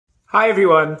Hi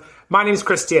everyone, my name is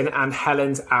Christian and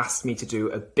Helen's asked me to do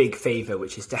a big favour,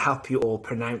 which is to help you all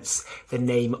pronounce the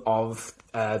name of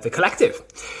the collective.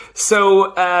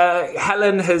 So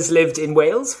Helen has lived in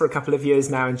Wales for a couple of years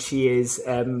now and she is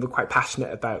quite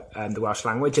passionate about the Welsh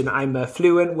language, and I'm a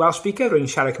fluent Welsh speaker, rwy'n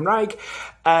siarad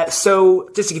Cymraeg. So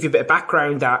just to give you a bit of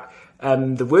background, that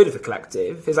the word of the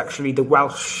collective is actually the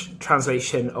Welsh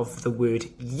translation of the word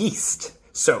yeast.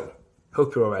 So,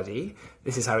 hope you're all ready.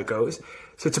 This is how it goes.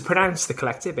 So to pronounce the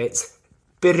collective, it's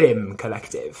Burum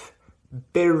collective,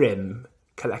 Burum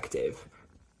collective,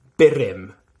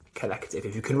 Burum collective.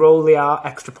 If you can roll the R,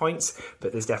 extra points,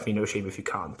 but there's definitely no shame if you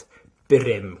can't.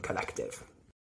 Burum collective.